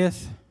interact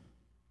with.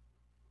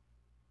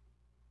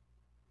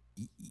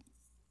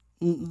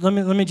 Let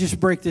me just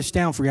break this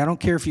down for you. I don't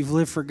care if you've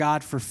lived for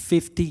God for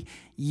 50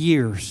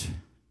 years.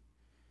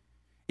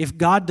 If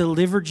God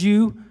delivered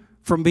you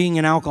from being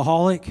an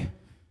alcoholic,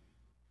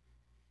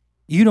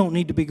 you don't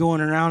need to be going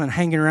around and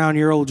hanging around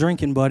your old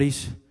drinking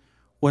buddies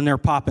when they're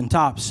popping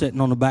tops sitting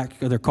on the back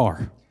of their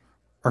car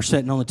or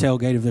sitting on the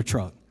tailgate of their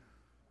truck.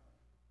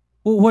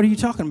 Well, what are you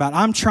talking about?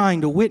 I'm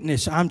trying to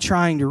witness. I'm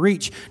trying to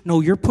reach. No,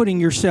 you're putting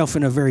yourself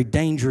in a very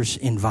dangerous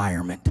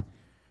environment.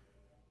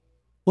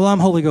 Well, I'm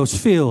Holy Ghost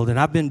filled and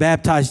I've been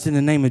baptized in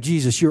the name of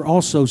Jesus. You're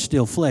also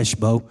still flesh,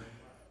 Bo.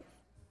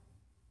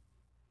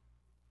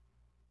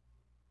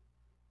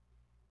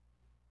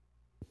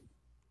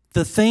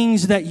 The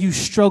things that you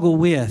struggle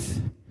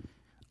with,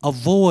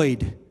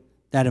 avoid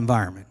that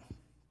environment.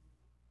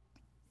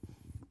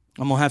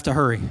 I'm going to have to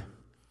hurry.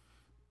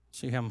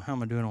 See how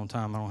am I doing on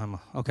time?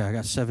 Okay, I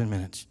got 7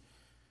 minutes.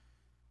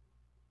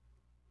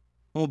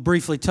 I'm going to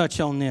briefly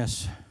touch on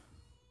this.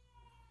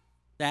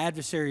 The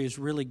adversary is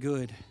really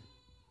good.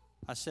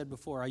 I said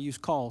before, I use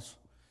calls.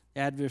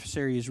 The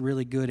adversary is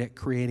really good at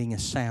creating a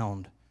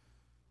sound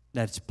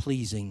that's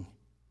pleasing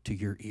to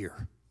your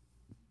ear.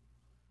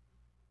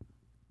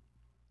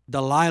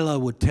 Delilah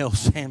would tell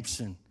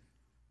Samson,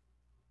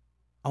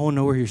 I want to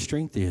know where your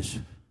strength is,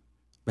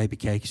 baby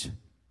cakes.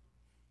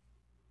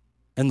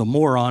 And the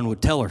moron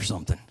would tell her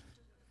something.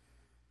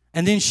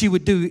 And then she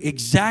would do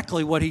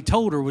exactly what he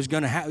told her was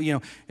going to happen. You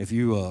know, if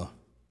you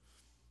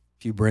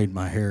braid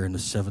my hair into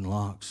 7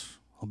 locks,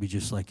 I'll be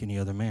just like any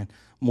other man.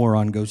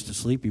 Moron goes to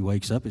sleep. He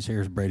wakes up. His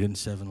hair is braided in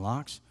 7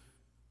 locks.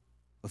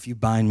 If you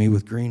bind me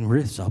with green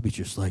wrists, I'll be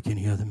just like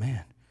any other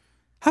man.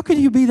 How could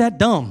you be that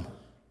dumb?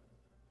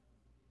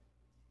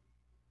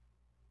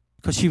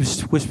 Because she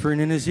was whispering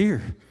in his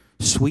ear,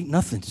 sweet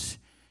nothings.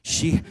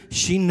 She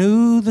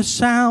knew the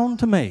sound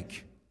to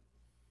make.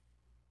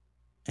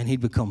 And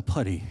he'd become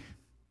putty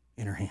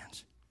in her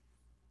hands.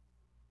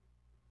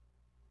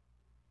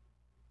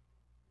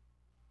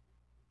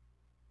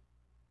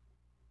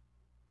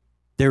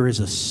 There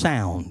is a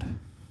sound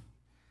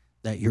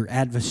that your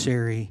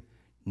adversary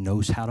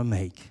knows how to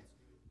make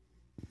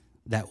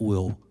that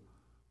will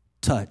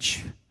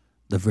touch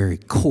the very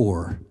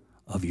core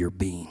of your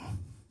being.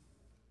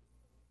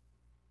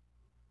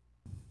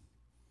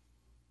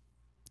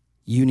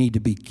 You need to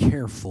be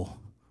careful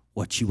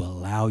what you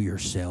allow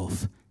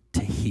yourself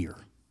to hear.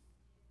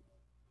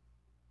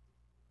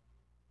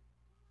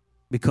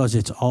 Because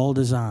it's all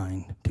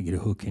designed to get a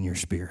hook in your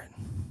spirit.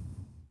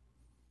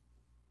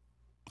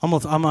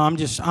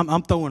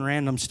 I'm throwing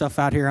random stuff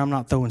out here. I'm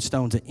not throwing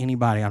stones at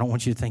anybody. I don't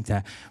want you to think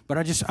that. But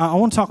I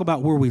want to talk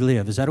about where we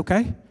live. Is that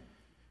okay?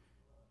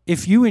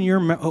 If you and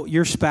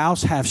your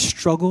spouse have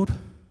struggled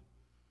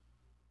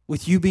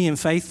with you being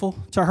faithful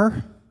to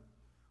her,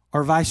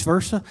 or vice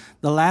versa,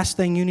 the last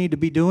thing you need to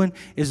be doing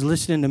is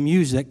listening to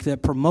music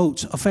that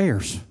promotes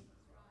affairs.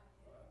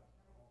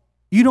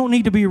 You don't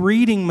need to be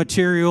reading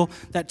material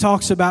that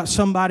talks about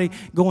somebody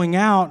going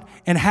out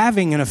and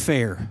having an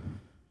affair.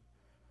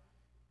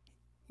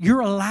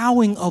 You're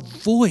allowing a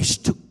voice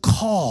to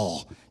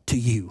call to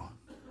you.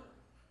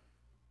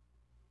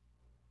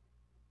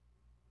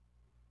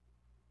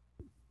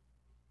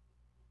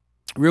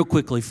 Real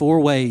quickly, 4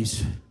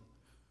 ways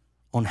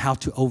on how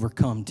to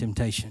overcome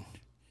temptation.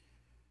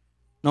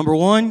 Number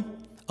 1,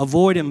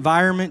 avoid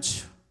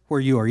environments where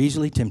you are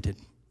easily tempted.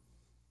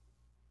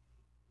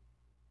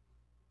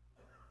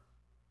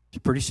 It's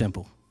pretty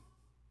simple.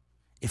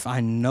 If I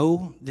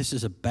know this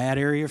is a bad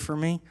area for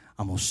me,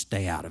 I'm going to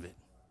stay out of it.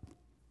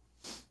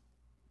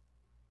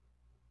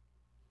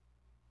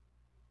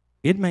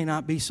 It may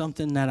not be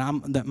something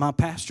that my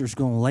pastor's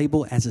going to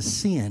label as a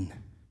sin,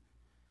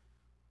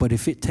 but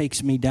if it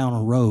takes me down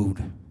a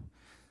road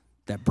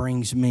that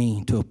brings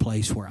me to a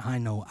place where I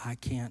know I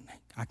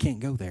can't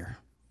go there,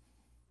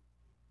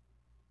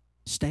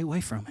 stay away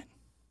from it.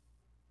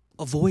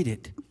 Avoid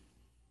it.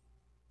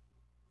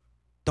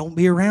 Don't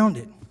be around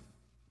it.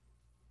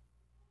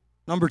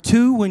 Number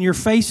 2, when you're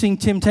facing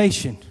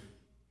temptation,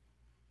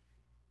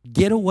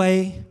 get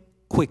away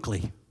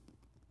quickly.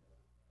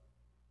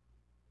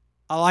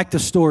 I like the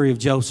story of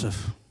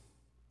Joseph.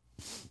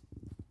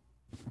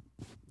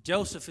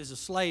 Joseph is a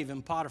slave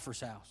in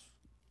Potiphar's house.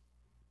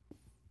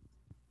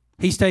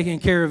 He's taking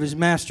care of his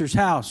master's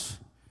house.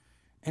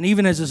 And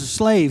even as a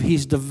slave,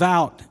 he's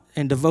devout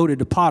and devoted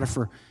to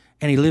Potiphar,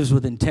 and he lives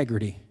with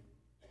integrity.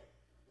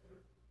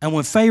 And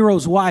when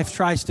Pharaoh's wife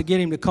tries to get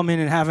him to come in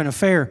and have an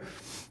affair,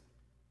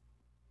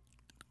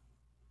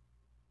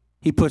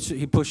 he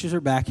pushes her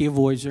back, he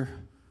avoids her.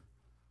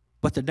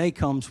 But the day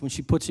comes when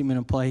she puts him in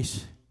a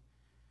place,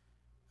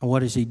 and what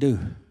does he do?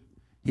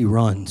 He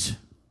runs.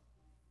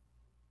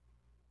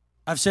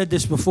 I've said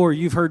this before,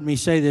 you've heard me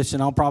say this,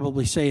 and I'll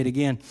probably say it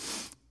again.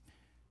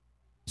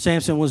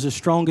 Samson was the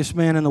strongest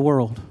man in the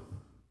world,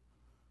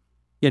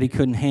 yet he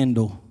couldn't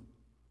handle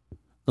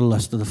the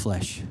lust of the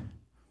flesh.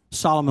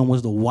 Solomon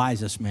was the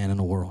wisest man in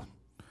the world.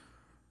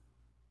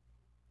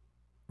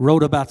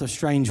 Wrote about the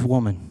strange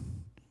woman.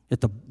 Yet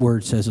the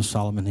word says of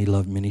Solomon, he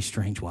loved many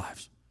strange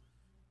wives,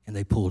 and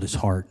they pulled his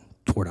heart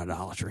toward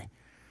idolatry.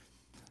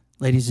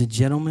 Ladies and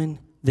gentlemen,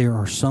 there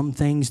are some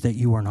things that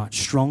you are not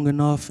strong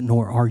enough,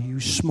 nor are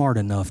you smart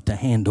enough to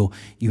handle.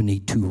 You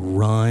need to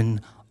run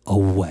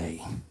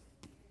away.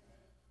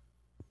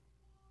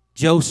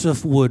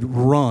 Joseph would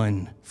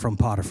run from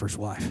Potiphar's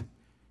wife.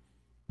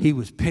 He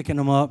was picking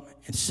them up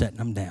and setting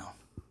them down.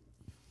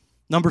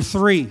 Number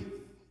 3,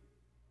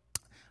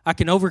 I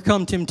can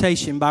overcome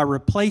temptation by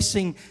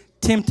replacing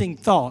tempting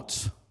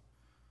thoughts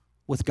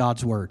with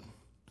God's word.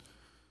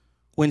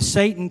 When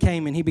Satan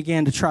came and he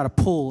began to try to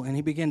pull and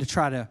he began to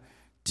try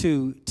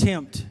to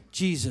tempt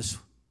Jesus,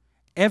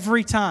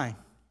 every time,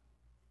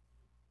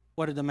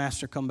 what did the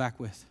master come back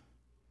with?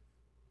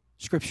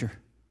 Scripture.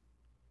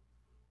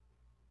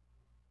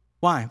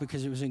 Why?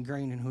 Because it was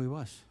ingrained in who he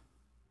was.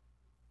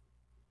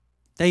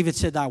 David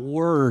said, "Thy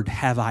word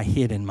have I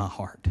hid in my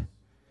heart,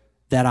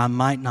 that I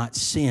might not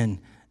sin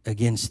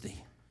against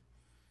thee."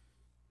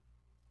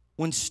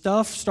 When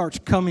stuff starts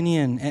coming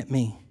in at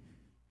me,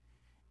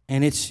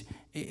 and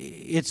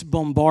it's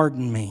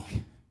bombarding me,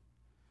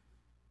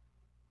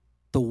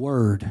 the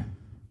word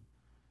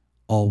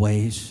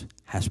always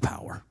has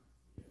power.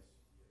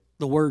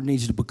 The word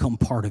needs to become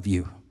part of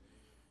you.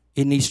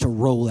 It needs to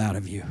roll out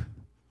of you.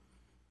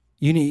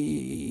 You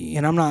need,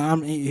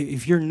 and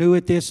if you're new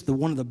at this,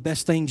 one of the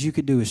best things you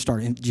could do is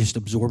start just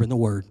absorbing the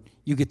word.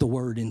 You get the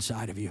word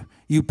inside of you.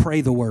 You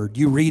pray the word.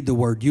 You read the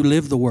word. You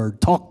live the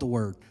word. Talk the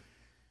word.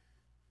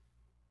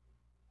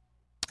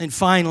 And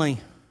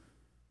finally,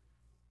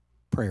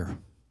 prayer.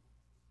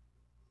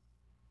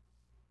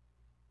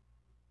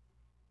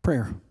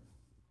 Prayer.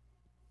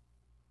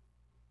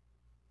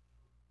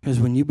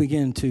 Because when you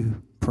begin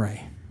to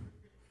pray,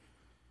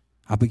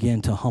 I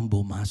begin to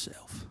humble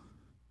myself.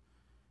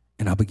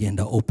 And I begin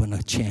to open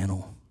a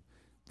channel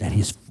that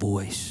his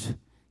voice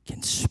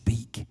can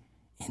speak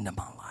into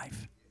my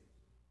life.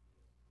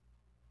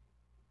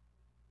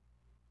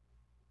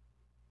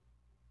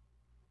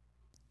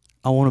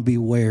 I want to be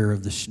aware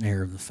of the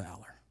snare of the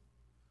fowler.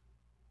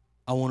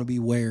 I want to be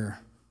aware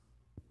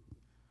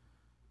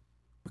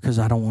because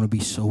I don't want to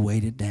be so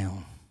weighted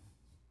down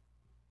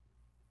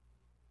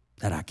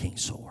that I can't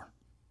soar.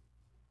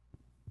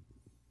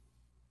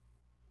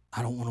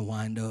 I don't want to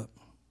wind up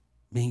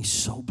being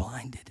so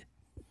blinded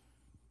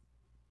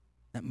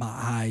that my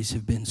eyes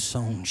have been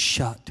sewn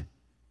shut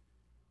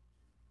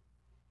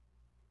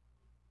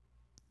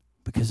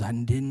because I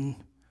didn't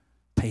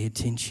pay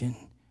attention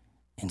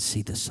and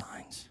see the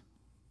signs.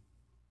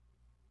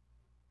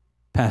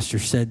 Pastor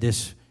said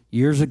this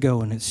years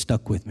ago, and it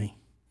stuck with me.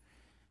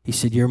 He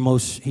said,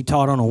 he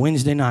taught on a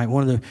Wednesday night. I'm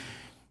going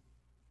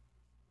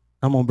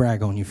to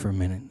brag on you for a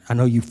minute. I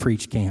know you've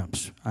preached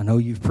camps. I know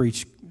you've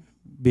preached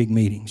big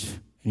meetings,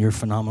 and you're a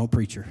phenomenal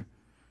preacher.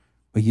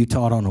 But you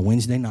taught on a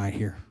Wednesday night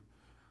here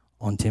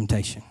on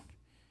temptation.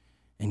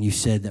 And you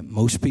said that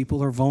most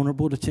people are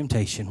vulnerable to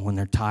temptation when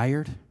they're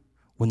tired,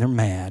 when they're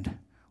mad,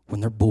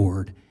 when they're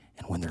bored,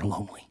 and when they're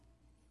lonely.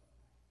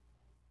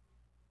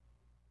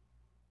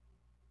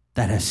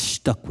 That has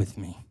stuck with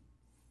me.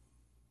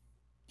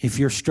 If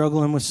you're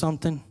struggling with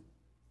something,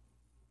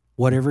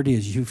 whatever it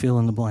is, you fill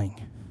in the blank.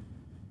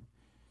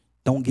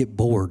 Don't get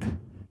bored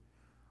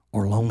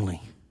or lonely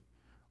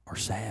or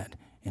sad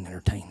and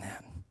entertain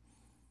that.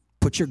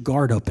 Put your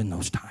guard up in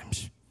those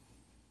times.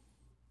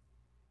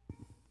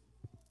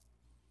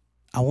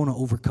 I want to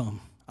overcome.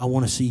 I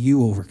want to see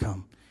you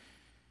overcome.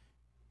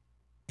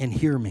 And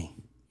hear me,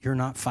 you're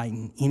not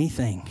fighting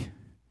anything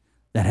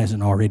that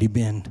hasn't already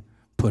been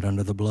put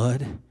under the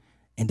blood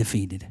and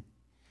defeated.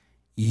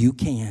 You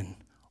can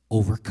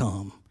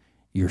overcome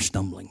your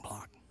stumbling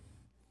block.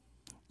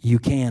 You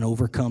can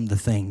overcome the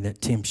thing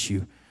that tempts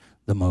you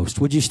the most.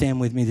 Would you stand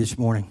with me this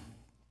morning?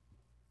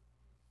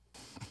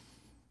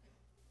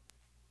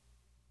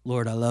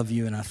 Lord, I love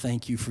you and I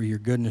thank you for your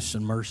goodness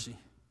and mercy.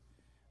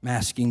 I'm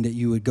asking that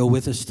you would go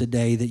with us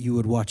today, that you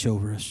would watch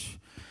over us.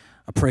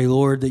 I pray,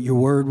 Lord, that your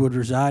word would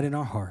reside in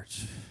our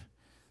hearts,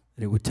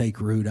 that it would take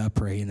root, I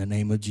pray, in the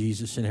name of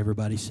Jesus. And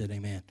everybody said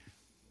amen.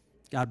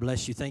 God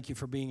bless you. Thank you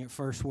for being at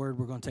First Word.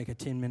 We're going to take a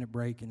 10-minute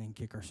break and then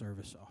kick our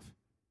service off.